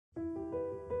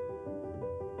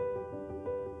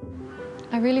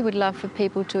I really would love for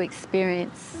people to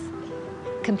experience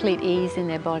complete ease in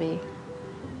their body,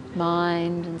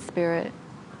 mind and spirit.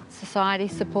 Society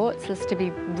supports us to be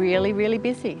really, really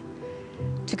busy,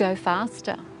 to go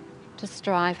faster, to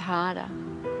strive harder.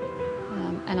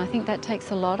 And I think that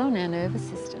takes a lot on our nervous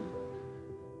system.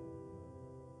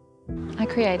 I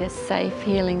create a safe,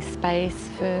 healing space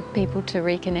for people to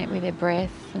reconnect with their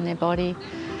breath and their body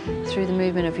through the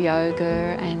movement of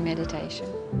yoga and meditation.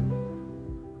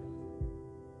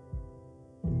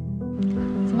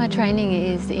 So my training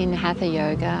is in Hatha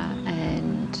Yoga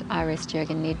and Rest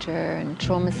Yoga Nidra and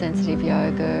trauma-sensitive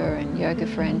yoga and yoga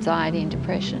for anxiety and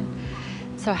depression.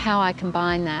 So how I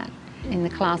combine that in the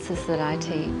classes that I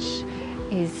teach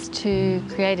is to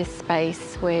create a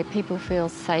space where people feel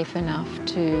safe enough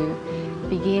to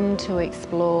begin to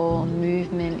explore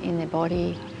movement in their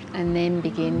body and then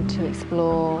begin to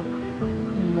explore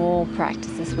more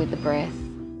practices with the breath.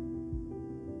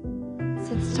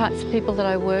 So the types of people that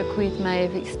I work with may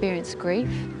have experienced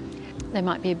grief. They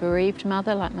might be a bereaved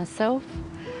mother like myself.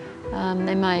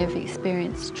 They may have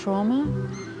experienced trauma.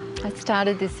 I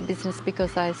started this business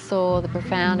because I saw the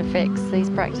profound effects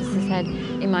these practices had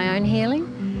in my own healing,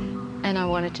 and I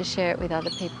wanted to share it with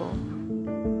other people.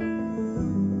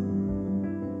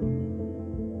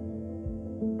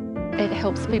 It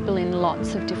helps people in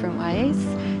lots of different ways.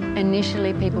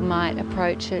 Initially, people might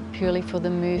approach it purely for the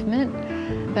movement,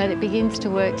 but it begins to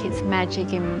work its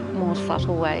magic in more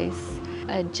subtle ways.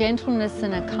 A gentleness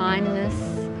and a kindness.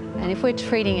 And if we're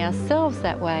treating ourselves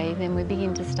that way, then we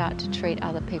begin to start to treat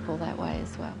other people that way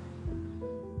as well.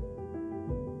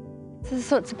 So the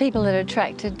sorts of people that are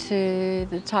attracted to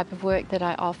the type of work that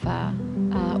I offer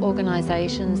are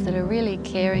organisations that are really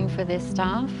caring for their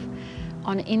staff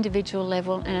on an individual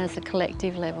level and as a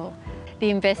collective level. The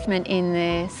investment in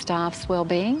their staff's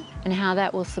well-being and how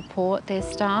that will support their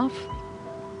staff,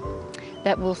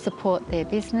 that will support their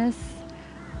business,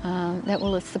 that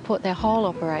will support their whole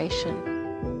operation.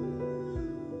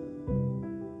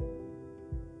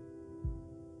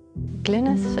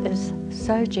 Glenis is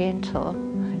so gentle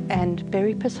and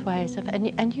very persuasive,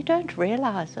 and you don't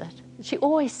realise it. She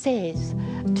always says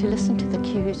to listen to the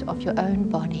cues of your own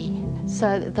body.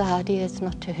 So the idea is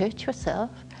not to hurt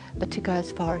yourself, but to go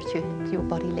as far as your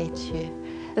body lets you.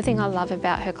 The thing I love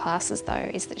about her classes though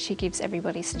is that she gives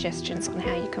everybody suggestions on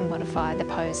how you can modify the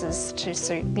poses to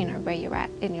suit, where you're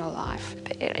at in your life.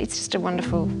 It's just a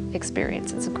wonderful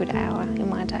experience. It's a good hour in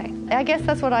my day. I guess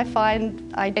that's what I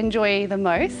find I enjoy the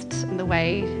most. The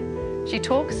way she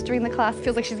talks during the class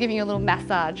feels like she's giving you a little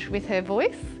massage with her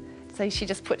voice. So she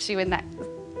just puts you in that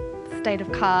state of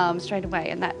calm straight away,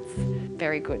 and that's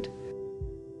very good.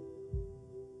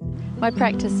 My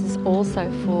practice is also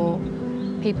for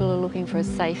people who are looking for a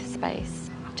safe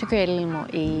space to create a little more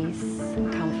ease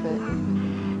and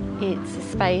comfort. It's a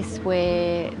space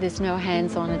where there's no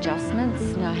hands-on adjustments,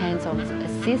 no hands-on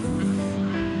assists.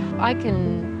 I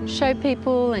can show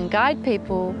people and guide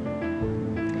people,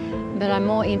 but I'm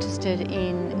more interested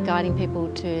in guiding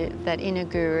people to that inner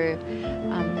guru,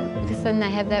 because then they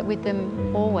have that with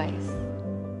them always.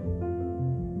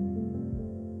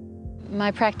 My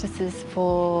practice is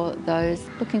for those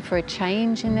looking for a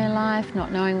change in their life,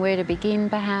 not knowing where to begin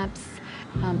perhaps,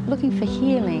 looking for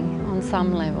healing on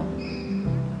some level.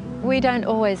 We don't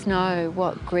always know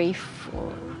what grief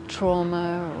or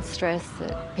trauma or stress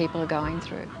that people are going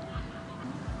through.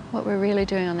 What we're really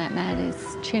doing on that mat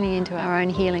is tuning into our own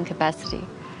healing capacity.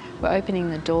 We're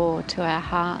opening the door to our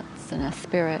hearts and our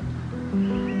spirit,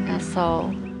 our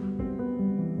soul.